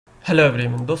Hello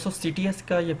everyone दोस्तों, CTS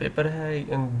का ये पेपर है।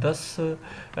 10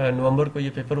 नवंबर को ये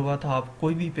पेपर हुआ था। आप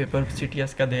कोई भी पेपर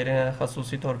सीटीएस का दे रहे हैं,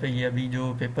 ख़ासूसी तौर पे ये अभी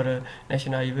जो पेपर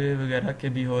नेशनल हाईवे वगैरह के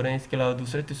भी हो रहे हैं, इसके अलावा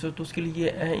दूसरे तीसरे, तो उसके लिए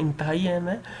ये इंतहाई अहम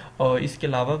है। और इसके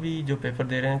अलावा भी जो पेपर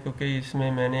दे रहे हैं, क्योंकि इसमें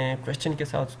मैंने क्वेश्चन के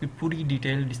साथ उसकी पूरी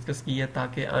डिटेल डिस्कस की है,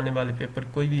 ताकि आने वाले पेपर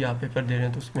कोई भी आप पेपर दे रहे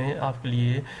हैं तो उसमें आपके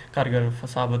लिए कारगर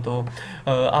साबित हो।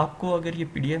 आपको अगर ये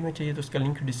पीडीएफ में चाहिए तो उसका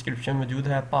लिंक डिस्क्रिप्शन में मौजूद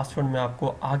है। पासवर्ड मैं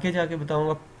आपको आगे जाके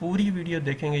बताऊंगा। पूरी वीडियो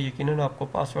देखेंगे यकीनन आपको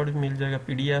पासवर्ड भी मिल जाएगा।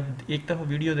 पीडीएफ एक दफ़ा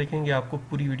वीडियो देखेंगे आपको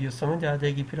पूरी वीडियो समझ आ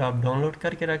जाएगी, फिर आप डाउनलोड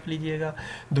करके रख लीजिएगा।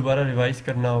 दोबारा रिवाइज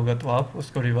करना होगा तो आप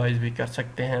उसको रिवाइज भी कर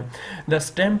सकते हैं। द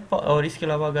स्टैम्प, और इसके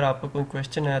अलावा अगर आपका कोई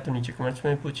क्वेश्चन है तो नीचे कमेंट्स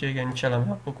में पूछिएगा, इंशाल्लाह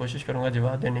मैं आपको कोशिश करूँगा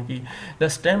जवाब देने की। The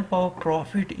stamp of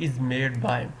profit is made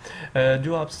by,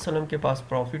 जो आप सल्लम के पास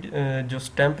प्रॉफिट जो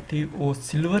स्टैम्प थी वो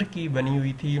सिल्वर की बनी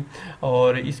हुई थी।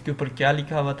 और इसके ऊपर क्या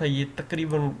लिखा हुआ था, ये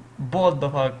तकरीबन बहुत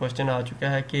दफ़ा क्वेश्चन आ चुका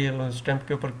है कि स्टैम्प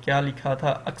के ऊपर क्या लिखा था।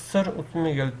 अक्सर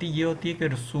उसमें गलती ये होती है कि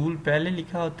रसूल पहले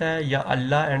लिखा होता है या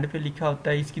अल्लाह एंड पे लिखा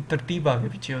होता है, इसकी तरतीब आगे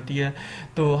पीछे होती है,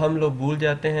 तो हम लोग भूल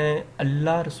जाते हैं।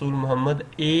 अल्लाह रसूल मोहम्मद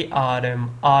ARM,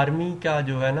 आर्मी का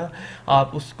जो है ना,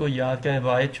 आप उसको याद करें,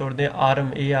 वाय छोड़ दें,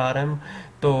 आरम ARM,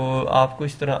 तो आपको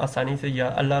इस तरह आसानी से या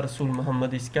अल्लाह रसूल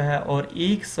मोहम्मद इसका है। और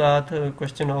एक साथ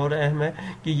क्वेश्चन और अहम है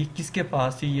कि ये किसके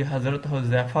पास थी, ये हज़रत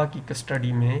हुज़ैफा की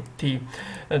कस्टडी में थी।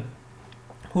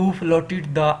 Who floated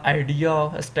the idea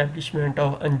of establishment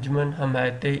of अंजुमन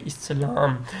हमायत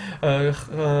इस्लाम,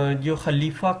 जो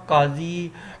खलीफा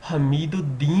काजी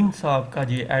हमीदुद्दीन साहब का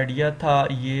ये आइडिया था,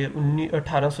 ये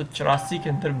 1884 के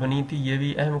अंदर बनी थी। ये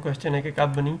भी अहम क्वेश्चन है कि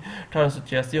कब बनी,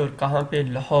 1886, और कहाँ पे,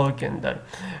 लाहौर के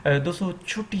अंदर। दोस्तों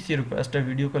छोटी सी रिक्वेस्ट है,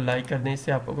 वीडियो को लाइक कर दें,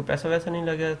 इससे आपको कोई पैसा वैसा नहीं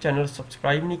लगेगा। चैनल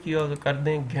सब्सक्राइब नहीं किया तो कर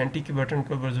दें, घंटी के बटन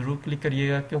के ऊपर ज़रूर क्लिक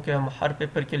करिएगा, क्योंकि हम हर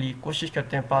पेपर के लिए कोशिश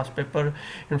करते हैं पास पेपर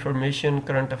इंफॉर्मेशन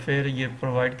करंट अफेयर ये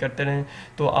प्रोवाइड करते रहें।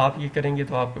 तो आप ये करेंगे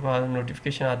तो आपके पास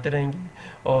नोटिफिकेशन आते रहेंगे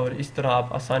और इस तरह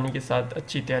आप आसानी के साथ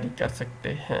अच्छी तैयारी कर सकते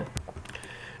हैं।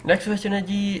 नेक्स्ट क्वेश्चन है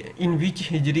जी, इन विच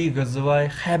हिजरी गज़वा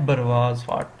खैबर वाज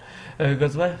फाट,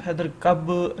 गज़वा खैबर कब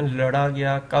लड़ा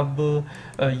गया, कब,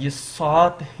 ये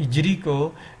 7 हिजरी को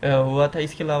हुआ था।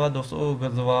 इसके अलावा 200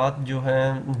 गज़वात जो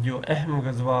हैं, जो अहम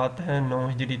गज़वात हैं 9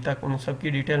 हिजरी तक, उन सब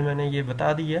की डिटेल मैंने ये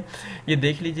बता दी है, ये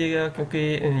देख लीजिएगा, क्योंकि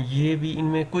ये भी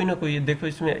इनमें कोई ना कोई, देखो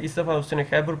इसमें इस दफ़ा उसने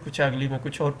खैबर पूछा, अगली में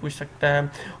कुछ और पूछ सकता है।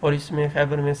 और इसमें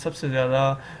खैबर में सबसे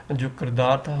ज़्यादा जो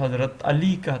किरदार था हज़रत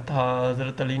अली का था,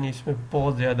 हज़रत अली ने इसमें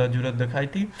बहुत ज़्यादा जुर्रत दिखाई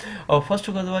थी। और फर्स्ट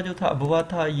गज़वा जो था अबवा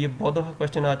था, ये बहुत दफ़ा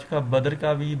क्वेश्चन आ चुका। बदर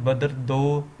का भी, बदर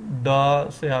 2 दा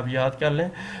से आप याद कर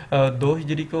लें, 2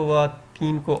 हिजरी को हुआ।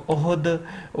 3 को ओहद,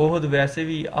 ओहद वैसे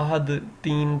भी आहद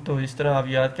 3, तो इस तरह आप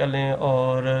याद कर लें।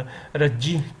 और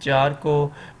रज्जी 4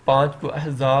 को, 5 को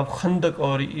अहज़ाब खंदक,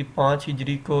 और 5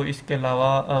 हिजरी को इसके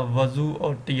अलावा वज़ू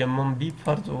और तयम्मुम भी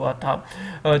फ़र्ज हुआ था।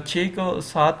 6 को,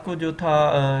 7 को जो था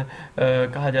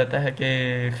कहा जाता है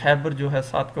कि खैबर जो है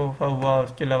 7 को हुआ।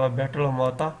 उसके अलावा बैटल ऑफ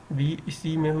मौता भी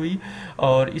इसी में हुई,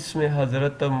 और इसमें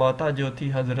हज़रत मौता जो थी,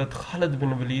 हज़रत खालिद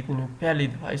बिन वलीद ने पहली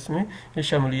दफ़ा इसमें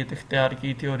शमूलियत इख्तियार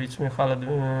की थी, और इसमें खालिद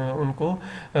उनको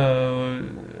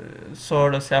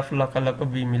सौड़ सैफुल्लाह का लक़ब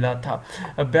भी मिला था।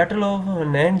 बैटल ऑफ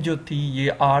नैन जो थी, ये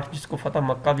 8, जिसको फ़तह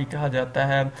मक्का भी कहा जाता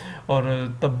है। और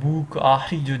तबूक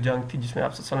आखिरी जो जंग थी जिसमें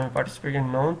आप सल्लल्लाहु अलैहि वसल्लम में पार्टिसिपेट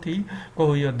 9 थी को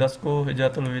हुई, और 10 को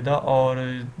हिजरतुल विदा। और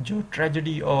जो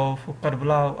ट्रेजेडी ऑफ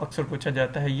करबला अक्सर पूछा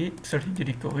जाता है, ये 61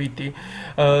 हिजरी को हुई थी।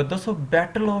 दोस्तों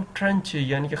बैटल ऑफ ट्रेंच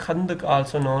यानी कि खंदक,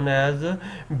 also known as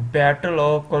battle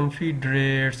of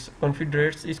कॉन्फिडरेट्स,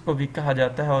 कॉन्फिडरेट्स इसको भी कहा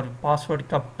जाता है। और पासवर्ड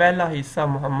का पहला हिस्सा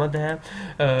मोहम्मद है।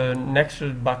 नेक्स्ट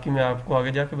बाकी मैं आपको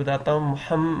आगे जाके बताता हूँ।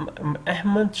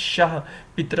 Ahmad Shah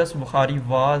Patras Bukhari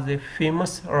was a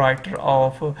famous writer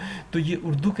of, तो ये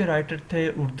उर्दू के राइटर थे,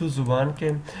 उर्दू ज़ुबान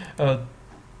के।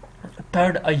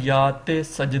 थर्ड आयात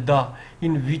सजदा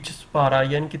इन विच पारा,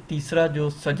 यानी कि तीसरा जो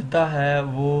सजदा है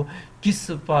वो किस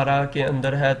पारा के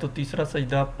अंदर है, तो तीसरा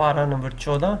सजदा पारा नंबर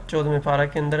 14वें पारा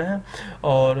के अंदर है।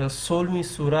 और 16वीं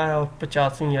सूरह है और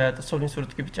 50वीं आयत, 16वीं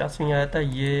सूरत की 50वीं आयत है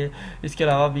ये। इसके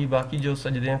अलावा भी बाकी जो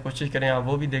सजदे हैं कोशिश करें आप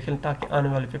वो भी देख लें, ताकि आने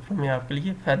वाले पेपर में आपके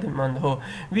लिए फ़ायदेमंद हो।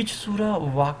 विच सूरह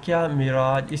वाक़या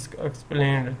मेराज इस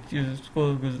एक्सप्लेन, इसको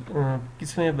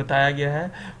किसमें बताया गया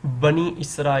है, बनी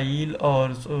इसराइल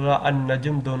और सूरह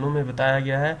अन-नजम दोनों में बताया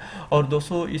गया है। और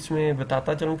दोस्तों इसमें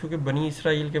बताता चलूँ, क्योंकि बनी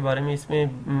इसराइल के बारे में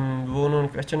इसमें वो उन्होंने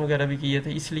क्वेश्चन वगैरह भी किए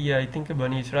थे, इसलिए आई थिंक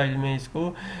बनी इसराइल में इसको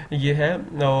ये है।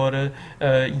 और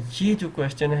ये जो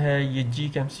क्वेश्चन है ये जी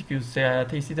के MCQ से आया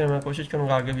था। इसी तरह मैं कोशिश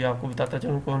करूँगा आगे भी आपको बताता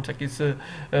चलूँ कौन सा किस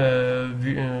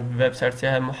वेबसाइट से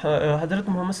आया। हज़रत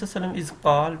मोहम्मद सल्लल्लाहु अलैहि वसल्लम is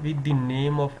called with the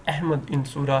name of Ahmad इन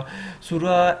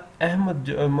सूरह احمد آپ صلی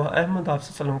اللہ علیہ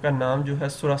وسلم کا نام جو ہے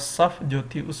سورہ صف جو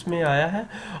تھی اس میں آیا ہے،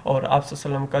 اور آپ صلی اللہ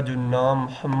علیہ وسلم کا جو نام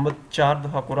محمد 4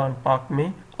 دفعہ قرآن پاک میں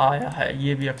آیا ہے.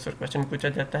 یہ بھی اکثر کوشچن پوچھا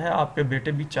جاتا ہے. آپ کے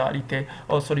بیٹے بھی 4 ہی تھے،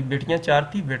 اور سوری بیٹیاں 4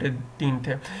 تھی، بیٹے 3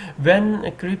 تھے. When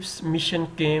کرپس mission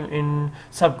came in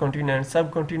sub continent, sub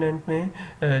continent میں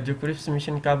جو کرپس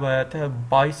مشن کب آیا تھا؟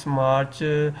 22 مارچ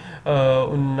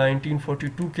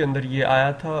 1942 کے اندر یہ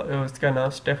آیا تھا. اس کا نام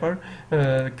اسٹیفرڈ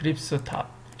کرپس تھا.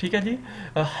 ٹھیک ہے جی.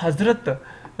 حضرت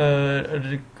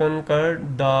کنکر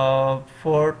دا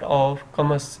فورٹ آف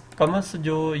قمس، قمس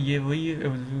جو یہ وہی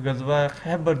غزوہ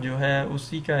خیبر جو ہے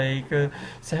اسی کا ایک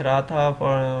صحرا تھا،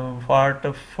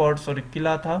 فورٹ سوری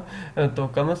قلعہ تھا. تو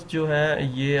قمس جو ہے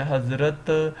یہ حضرت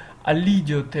علی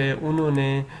جو تھے انہوں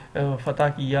نے فتح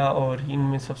کیا، اور ان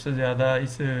میں سب سے زیادہ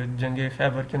اس جنگ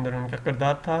خیبر کے اندر ان کا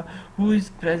کردار تھا. ہو از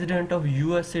president of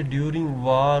U S A during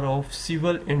war of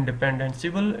civil independence,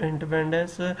 civil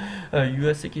independence U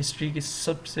S A کی ہسٹری کی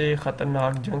سب سے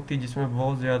خطرناک جنگ تھی جس میں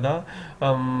بہت زیادہ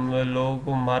لوگوں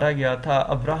کو مارا گیا تھا.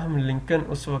 ابراہم لنکن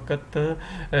اس وقت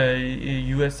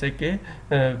یو ایس اے کے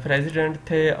پریزیڈنٹ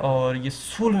تھے، اور یہ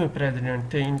 16ویں پریزیڈنٹ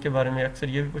تھے. ان کے بارے میں اکثر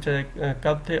یہ بھی پوچھا جائے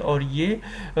کب تھے، اور یہ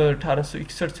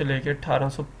 1861 سے لے کے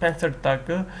 1865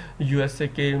 تک یو ایس اے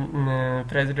کے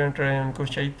پریزیڈنٹ رہے. ان کو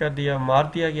شہید کر دیا، مار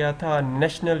دیا گیا تھا.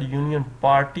 نیشنل یونین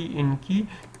پارٹی ان کی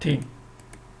تھی.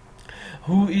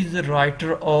 ہو از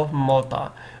رائٹر آف موتا،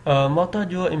 موتا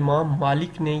جو امام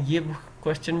مالک نے، یہ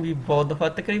کوشچن بھی بہت دفعہ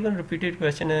تقریباً ریپیٹیڈ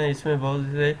کوشچن ہے، اس میں بہت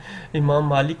سے امام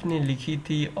مالک نے لکھی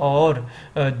تھی، اور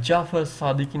جعفر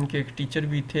صادق ان کے ایک ٹیچر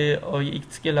بھی تھے. اور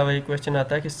اس کے علاوہ ایک کوشچن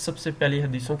آتا ہے کہ سب سے پہلی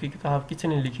حدیثوں کی کتاب کس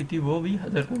نے لکھی تھی؟ وہ بھی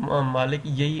حضرت امام مالک.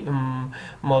 یہی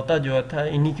موتا جو تھا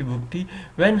انہی کی بک تھی.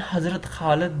 وین حضرت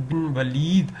خالد بن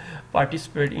ولید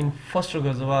پارٹیسپیٹ ان فرسٹ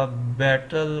غزوہ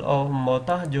بیٹل آف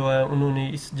موتا، جو ہے انہوں نے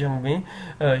اس جنگ میں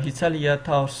حصہ لیا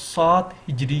تھا، اور 7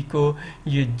 ہجری کو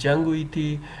یہ جنگ ہوئی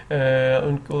تھی.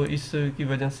 ان کو اس کی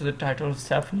وجہ سے ٹائٹل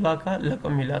سیف اللہ کا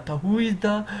لقب ملا تھا. ہو از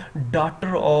دا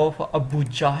ڈاٹر آف ابو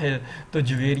جاہل، تو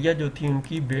جویریہ جو تھی ان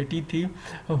کی بیٹی تھی.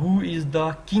 ہو از دا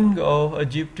کنگ آف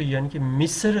ایجپٹ، یعنی کہ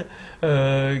مصر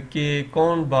کے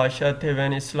کون بادشاہ تھے؟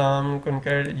 وین اسلام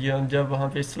کنکر، جب وہاں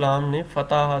پہ اسلام نے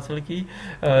فتح حاصل کی.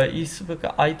 اس وقت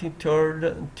آئی تھی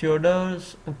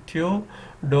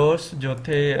تھیوڈورس جو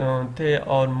تھے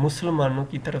اور مسلمانوں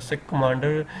کی طرف سے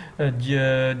کمانڈر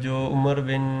جو عمر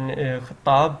بن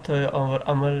خطاب تھے اور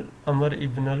عمر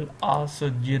ابن العاص،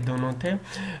 یہ دونوں تھے.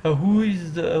 ہو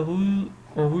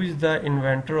از دا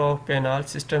inventor of canal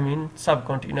system in sub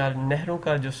continent, نہروں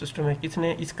کا جو سسٹم ہے کس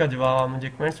نے؟ اس کا جواب آپ مجھے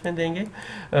کمنٹس میں دیں گے.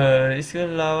 اس کے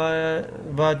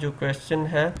علاوہ جو کویشچن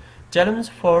ہے چیلنج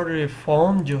فار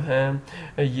ریفارم جو ہیں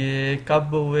یہ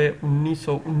کب ہوئے؟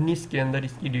 1919 کے اندر.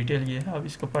 اس کی ڈیٹیل یہ ہے، آپ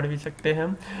اس کو پڑھ بھی سکتے ہیں.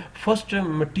 First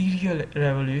material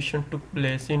revolution took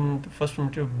place in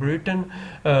first Britain,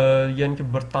 یعنی کہ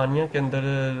برطانیہ کے اندر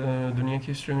دنیا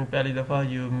کی ہسٹری میں پہلی دفعہ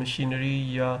یہ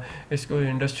مشینری یا اس کو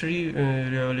انڈسٹری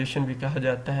ریولیوشن بھی کہا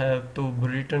جاتا ہے، تو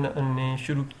بریٹن نے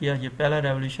شروع کیا. یہ پہلا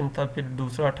ریولیوشن تھا. پھر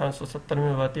دوسرا 1870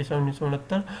 میں ہوا، تیسرا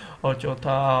 1969، اور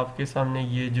چوتھا آپ کے سامنے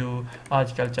یہ جو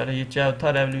آج کل چل رہا ہے یہ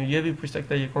چوتھا ریولیوشن. یہ بھی پوچھ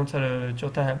سکتا ہے یہ کون سا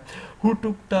چوتھا ہے. ہو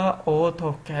ٹک دا oath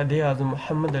of Quaid Azam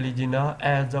Muhammad Ali Jinnah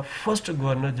as the first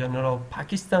governor general of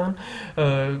Pakistan,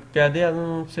 Quaid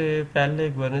Azam سے پہلے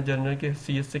گورنر جنرل کی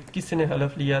حیثیت سے کس نے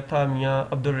حلف لیا تھا؟ میاں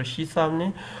عبدالرشید صاحب نے.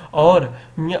 اور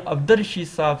میاں عبدالرشید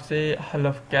صاحب سے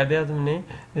حلف قائد اعظم نے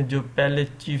جو پہلے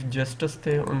چیف جسٹس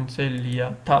تھے ان سے لیا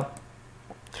تھا.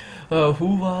 Who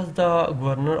was the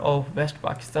governor of waste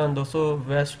Pakistan, دوستو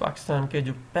ویسٹ پاکستان کے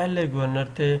جو پہلے گورنر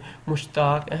تھے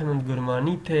مشتاق احمد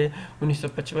گرمانی تھے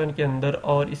 1955 کے اندر.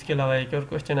 اور اس کے علاوہ ایک اور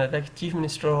کوشچن آتا ہے کہ chief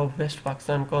minister of waste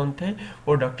Pakistan کون تھے؟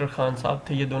 وہ ڈاکٹر خان صاحب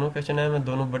تھے. یہ دونوں کوشچن ہیں، میں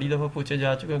دونوں بڑی دفعہ پوچھے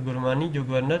جا چکے ہیں. گرمانی جو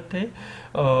گورنر تھے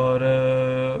اور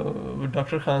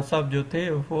ڈاکٹر خان صاحب جو تھے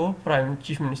وہ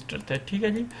چیف منسٹر تھے. ٹھیک ہے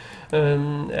جی.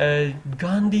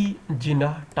 گاندھی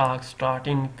جناح ٹاک سٹارٹ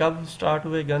ان، کب سٹارٹ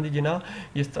ہوئے گاندھی جناح؟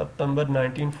 یہ ستمبر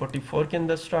 1944 کے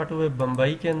اندر سٹارٹ ہوئے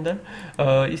بمبئی کے اندر.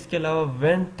 اس کے علاوہ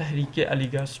وین تحریک علی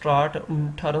گڑھ سٹارٹ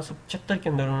 1875 کے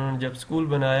اندر انہوں نے جب اسکول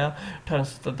بنایا،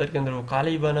 1877 کے اندر وہ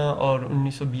کالج بنا، اور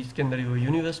 1920 کے اندر وہ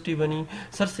یونیورسٹی بنی.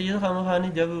 سر سید احمد خان نے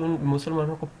جب ان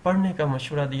مسلمانوں کو پڑھنے کا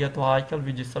مشورہ دیا، تو آج کل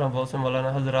بھی جس طرح بہت سے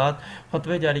مولانا حضرات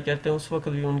فتوے جاری کرتے ہیں، اس وقت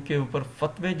بھی ان کے اوپر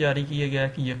فتوے جاری کیے گیا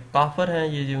کہ یہ کافر ہیں،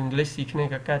 یہ جو انگلش سیکھنے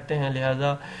کا کہتے ہیں،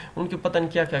 لہٰذا ان کے پتہ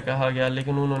نہیں کیا کیا کہا گیا،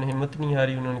 لیکن انہوں نے ہمت نہیں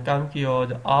ہاری، انہوں نے کام کیا. اور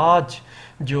آج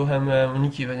جو ہے میں انہی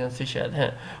کی وجہ سے شاید ہیں.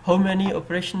 How many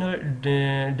operational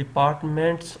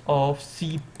departments of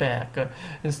C pack.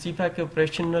 C pack کے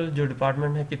آپریشنل جو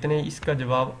ڈپارٹمنٹ ہیں کتنے, اس کا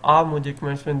جواب آپ مجھے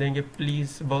کمنٹس میں دیں گے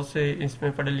پلیز, بہت سے اس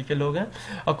میں پڑھے لکھے لوگ ہیں.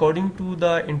 According to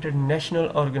the international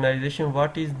organization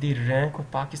what is the rank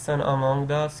of Pakistan among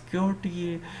the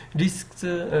security risk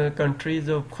countries.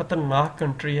 خطرناک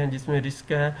کنٹری ہیں جس میں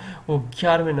رسک ہے وہ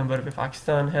 11ویں نمبر پہ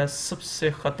پاکستان ہے. سب سے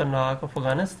خطرناک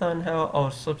افغانستان ہے,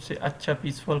 اور سب سے اچھا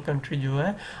پیسفل کنٹری جو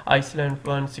ہے آئس لینڈ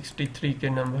 163 کے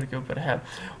نمبر کے اوپر ہے.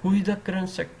 ہو از دا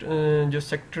کرنٹ جو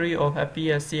secretary of F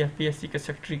P S C, F P S C کے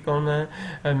سیکٹری کون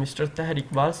ہے؟ مسٹر طاہر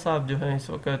اقبال صاحب جو ہیں اس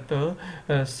وقت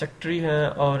سیکٹری ہیں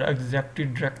اور ایگزیکٹو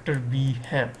ڈائریکٹر بھی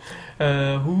ہیں.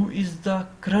 ہو از the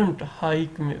current high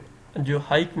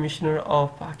commissioner of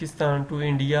Pakistan to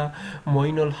India?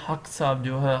 معین الحق صاحب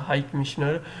جو ہیں high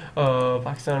commissioner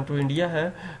Pakistan to India ہے.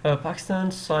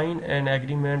 Pakistan sign an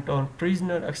agreement on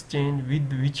prisoner exchange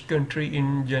with which country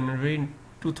in جنوری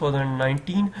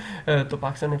 2019؟ تو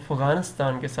پاکستان نے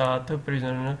افغانستان کے ساتھ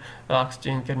پریزنر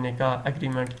ایکسچینج کرنے کا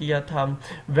ایگریمنٹ کیا تھا.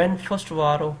 When first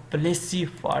war of پلیسی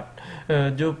fought,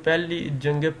 جو پہلی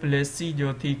جنگ پلیسی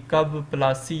جو تھی, کب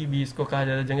پلاسی بھی اس کو کہا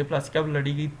جاتا ہے, جنگ پلاسی کب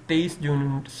لڑی گئی؟ 23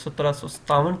 جون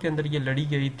 1757 کے اندر یہ لڑی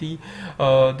گئی تھی.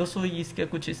 دوستو اس کے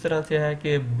کچھ اس طرح سے ہے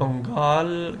کہ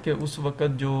بنگال کے اس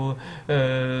وقت جو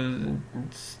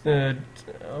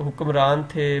حکمران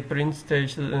تھے, پرنس تھے,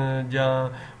 جہاں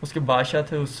اس کے بادشاہ تھے,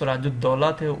 اس سراج الدولہ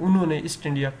تھے, انہوں نے ایسٹ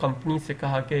انڈیا کمپنی سے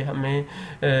کہا کہ ہمیں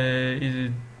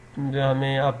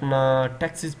اپنا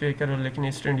ٹیکسز پے کرو, لیکن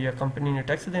ایسٹ انڈیا کمپنی نے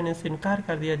ٹیکس دینے سے انکار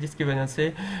کر دیا, جس کی وجہ سے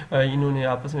انہوں نے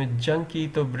آپس میں جنگ کی.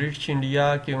 تو برٹش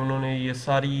انڈیا کے انہوں نے یہ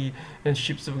ساری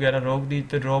شپس وغیرہ روک دی.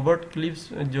 تو رابرٹ کلیوز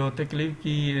جو تھے, کلیو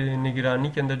کی نگرانی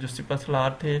کے اندر جو سپہ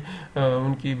سالار تھے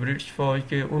ان کی برٹش فوج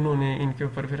کے, انہوں نے ان کے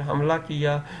اوپر پھر حملہ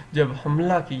کیا. جب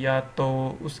حملہ کیا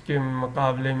تو اس کے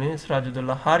مقابلے میں سراج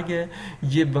الدولہ ہار گئے.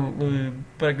 یہ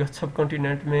سب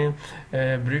کانٹیننٹ میں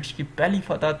برٹش کی پہلی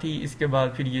فتح تھی. اس کے بعد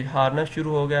پھر یہ ہارنا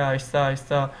شروع ہو گیا آہستہ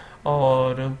آہستہ,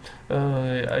 اور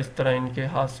اس طرح ان کے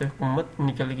ہاتھ سے حکومت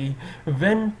نکل گئی.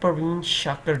 وین پروین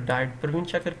شاکر ڈائڈ, پروین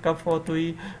شاکر کب فوت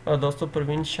ہوئی؟ دوستو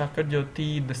پروین شاکر جو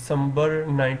تھی دسمبر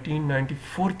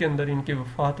 1994 کے اندر ان کی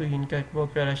وفات ہوئی. ان کا ایک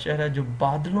بہت پیارا شعر ہے, جو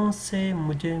بادلوں سے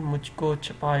مجھ کو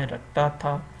چھپائے رکھتا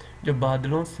تھا, جو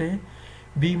بادلوں سے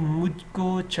بھی مجھ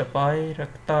کو چھپائے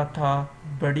رکھتا تھا,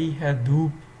 بڑی ہے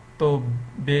دھوپ تو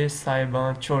بے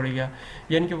سائباں چھوڑ گیا.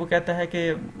 یعنی کہ وہ کہتا ہے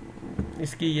کہ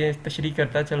اس کی یہ تشریح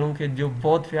کرتا چلوں کہ جو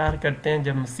بہت پیار کرتے ہیں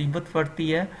جب مصیبت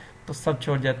پڑتی ہے تو سب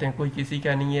چھوڑ جاتے ہیں, کوئی کسی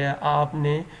کا نہیں ہے, آپ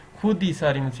نے خود ہی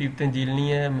ساری مصیبتیں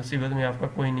جھیلنی ہے, مصیبت میں آپ کا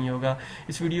کوئی نہیں ہوگا.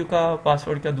 اس ویڈیو کا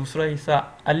پاسورڈ کا دوسرا حصہ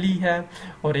علی ہے,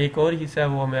 اور ایک اور حصہ ہے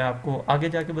وہ میں آپ کو آگے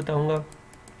جا کے بتاؤں گا.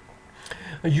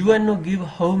 UNO give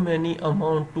how many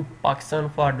amount to Pakistan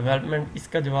for development؟ اس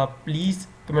کا جواب پلیز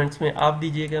کمنٹس میں آپ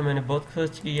دیجئے گا, میں نے بہت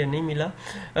سرچ کیا نہیں ملا.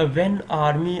 وین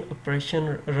آرمی آپریشن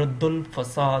رد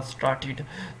الفساد سٹارٹڈ؟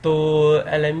 تو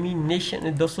ایلیمینیشن,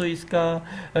 دوستو اس کا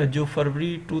جو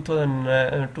فروری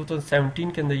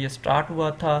 2017 کے اندر یہ سٹارٹ ہوا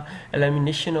تھا.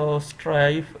 ایلیمینیشن آف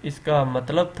اسٹرائف اس کا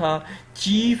مطلب تھا.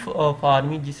 چیف آف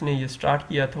آرمی جس نے یہ سٹارٹ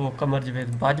کیا تھا وہ قمر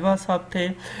جاوید باجوہ صاحب تھے.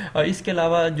 اس کے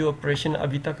علاوہ جو آپریشن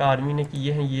ابھی تک آرمی نے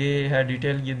کیے ہیں یہ ہے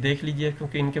ڈیٹیل, یہ دیکھ لیجئے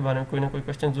کیونکہ ان کے بارے میں کوئی نہ کوئی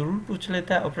کوشچن ضرور پوچھ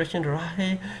لیتا ہے. آپریشن راہ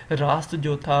راست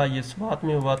جو تھا یہ سوات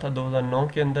میں ہوا تھا 2009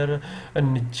 کے اندر.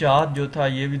 نجات جو تھا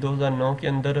یہ بھی 2009 کے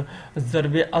اندر.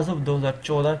 ضرب عضب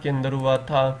 2014 کے اندر ہوا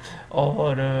تھا,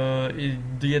 اور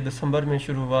یہ دسمبر میں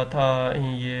شروع ہوا تھا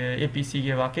یہ APC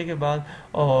کے واقعے کے بعد.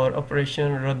 اور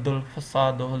آپریشن رد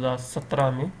الفساد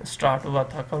 2017 میں سٹارٹ ہوا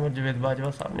تھا, قمر جاوید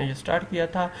باجوہ صاحب نے یہ سٹارٹ کیا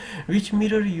تھا. وچ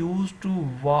mirror use to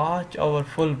watch our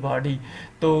full body?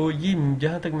 تو یہ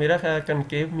جہاں تک میرا خیال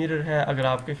کنکیو میرر ہے, اگر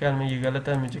آپ کے خیال میں یہ غلط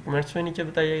ہے مجھے کمنٹس میں نیچے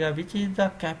بتائیے گا. وچ از the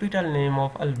capital name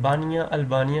of Albania?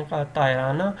 Albania کا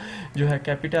طائرانہ جو ہے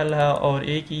کیپٹل ہے, اور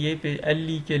ایک یہ پہ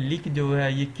LE کے لک جو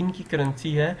ہے یہ کن کی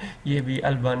کرنسی ہے؟ یہ بھی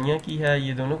البانیہ کی ہے.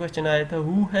 یہ دونوں کوشچن آئے تھے.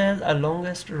 Who has a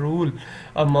longest role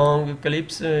among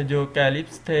clips? جو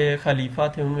کیلپس تھے خلیفہ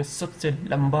تھے ان میں سب سے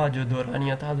لمبا جو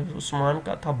دورانیہ تھا عثمان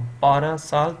کا تھا, 12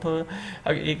 سال تھا.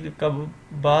 ایک کب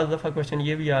بعض دفعہ کوشچن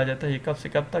یہ بھی آ جاتا ہے یہ کب سے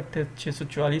کب تک تھے,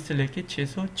 644 سے لے کے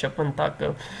 656 تک.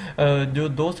 جو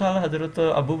 2 سال حضرت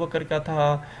ابو بکر کا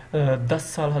تھا, 10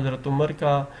 سال حضرت عمر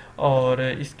کا, اور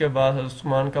اس کے بعد حضرت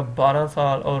عثمان کا 12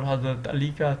 سال اور حضرت علی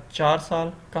کا 4 سال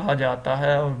کہا جاتا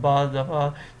ہے, اور بعض دفعہ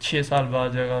 6 سال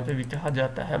بعض جگہ پہ بھی کہا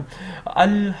جاتا ہے.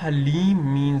 الحلیم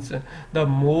مینز دا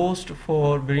موسٹ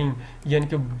فوربیئرنگ, یعنی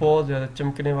کہ بہت زیادہ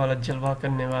چمکنے والا, جلوہ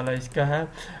کرنے والا اس کا ہے.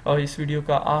 اور اس ویڈیو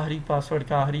کا آخری پاسورڈ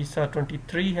کا آخری حصہ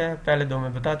 23 है, पहले 2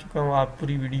 में बता चुका हूँ। आप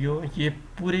पूरी वीडियो ये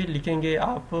पूरे लिखेंगे।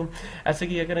 आप ऐसे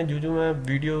किया करें, जो मैं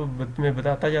वीडियो में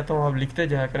बताता जाता हूँ आप लिखते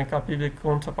जाया करें। कॉपी पे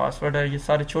कौन सा पासवर्ड है ये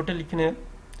सारे छोटे लिखने,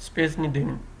 स्पेस नहीं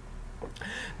देनी।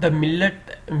 The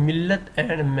Millat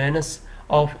and minus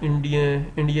of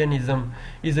इंडियनिज्म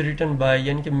is written by,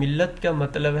 यानी कि मिल्लत का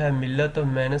मतलब है मिल्लत, और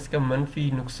मैनस का मनफी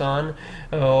नुकसान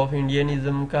ऑफ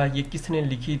इंडियनिज्म का ये किसने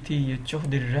लिखी थी? ये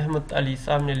चौधरी रहमत अली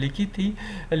साहब ने लिखी थी।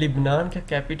 लिबनान का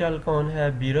कैपिटल कौन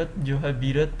है? बीरत जो है,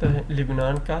 बीरत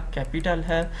लिबनान का कैपिटल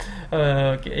है।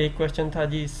 एक क्वेश्चन था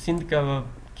जी, सिंध का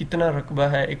कितना रकबा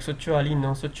है?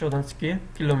 144,914 स्क्वायर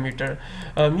किलोमीटर।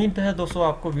 उम्मीद है दोस्तों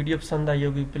आपको वीडियो पसंद आई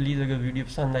होगी। प्लीज़ अगर वीडियो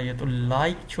पसंद आई है तो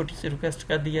लाइक, छोटी सी रिक्वेस्ट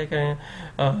कर दिया करें।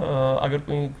 अगर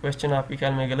कोई क्वेश्चन आपके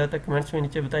ख्याल में गलत है कमेंट्स में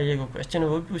नीचे बताइएगा, क्वेश्चन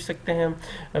वो भी पूछ सकते हैं।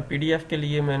 PDF के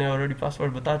लिए मैंने ऑलरेडी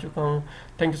पासवर्ड बता चुका हूँ।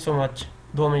 Thank you so much.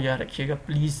 दुआ में याद रखिएगा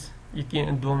प्लीज़,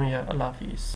 यकीन दुआ में याद। अल्लाह हाफिज़।